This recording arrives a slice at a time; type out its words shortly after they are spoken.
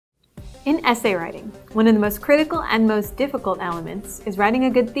In essay writing, one of the most critical and most difficult elements is writing a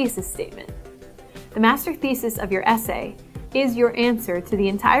good thesis statement. The master thesis of your essay is your answer to the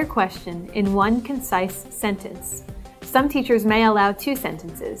entire question in one concise sentence. Some teachers may allow 2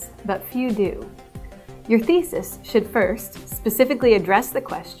 sentences, but few do. Your thesis should first specifically address the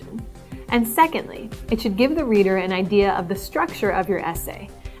question, and secondly, it should give the reader an idea of the structure of your essay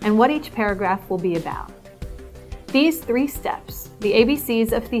and what each paragraph will be about. These 3 steps, the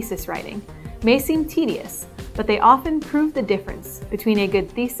ABCs of thesis writing, may seem tedious, but they often prove the difference between a good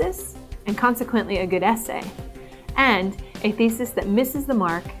thesis, and consequently a good essay, and a thesis that misses the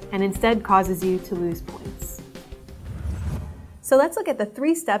mark and instead causes you to lose points. So let's look at the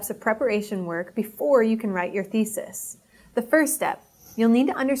 3 steps of preparation work before you can write your thesis. The first step, you'll need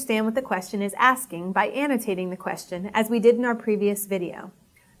to understand what the question is asking by annotating the question, as we did in our previous video.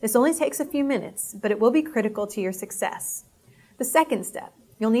 This only takes a few minutes, but it will be critical to your success. The second step,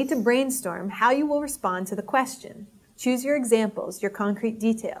 you'll need to brainstorm how you will respond to the question. Choose your examples, your concrete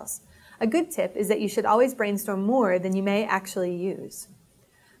details. A good tip is that you should always brainstorm more than you may actually use.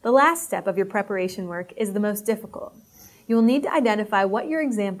 The last step of your preparation work is the most difficult. You will need to identify what your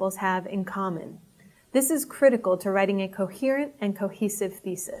examples have in common. This is critical to writing a coherent and cohesive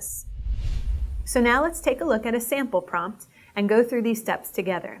thesis. So now let's take a look at a sample prompt and go through these steps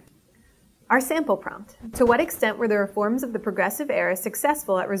together. Our sample prompt: to what extent were the reforms of the Progressive Era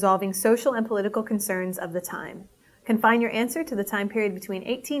successful at resolving social and political concerns of the time? Confine your answer to the time period between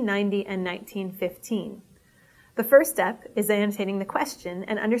 1890 and 1915. The first step is annotating the question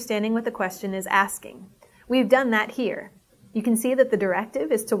and understanding what the question is asking. We've done that here. You can see that the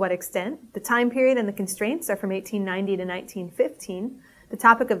directive is to what extent, the time period and the constraints are from 1890 to 1915, the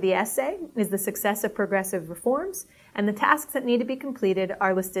topic of the essay is the success of progressive reforms, and the tasks that need to be completed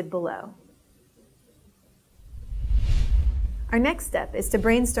are listed below. Our next step is to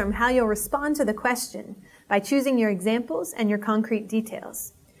brainstorm how you'll respond to the question by choosing your examples and your concrete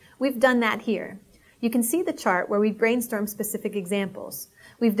details. We've done that here. You can see the chart where we brainstorm specific examples.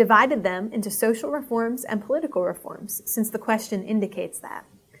 We've divided them into social reforms and political reforms, since the question indicates that.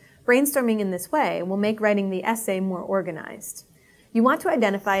 Brainstorming in this way will make writing the essay more organized. You want to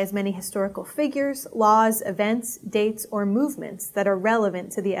identify as many historical figures, laws, events, dates, or movements that are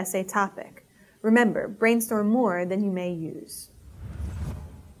relevant to the essay topic. Remember, brainstorm more than you may use.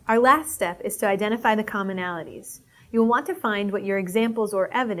 Our last step is to identify the commonalities. You will want to find what your examples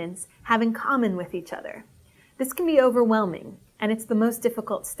or evidence have in common with each other. This can be overwhelming, and it's the most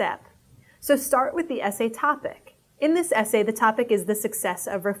difficult step. So start with the essay topic. In this essay, the topic is the success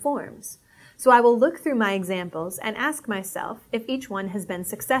of reforms. So I will look through my examples and ask myself if each one has been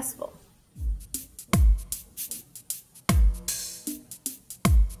successful.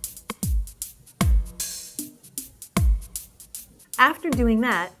 After doing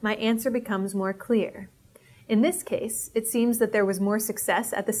that, my answer becomes more clear. In this case, it seems that there was more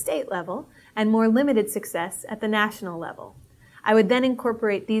success at the state level and more limited success at the national level. I would then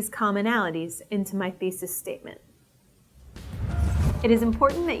incorporate these commonalities into my thesis statement. It is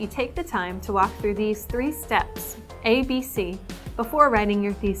important that you take the time to walk through these 3 steps, A, B, C, before writing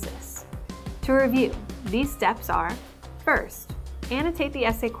your thesis. To review, these steps are: first, annotate the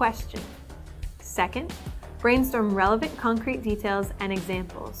essay question. Second, brainstorm relevant concrete details and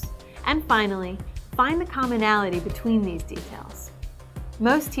examples. And finally, find the commonality between these details.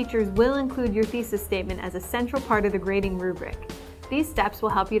 Most teachers will include your thesis statement as a central part of the grading rubric. These steps will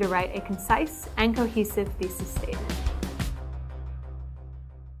help you to write a concise and cohesive thesis statement.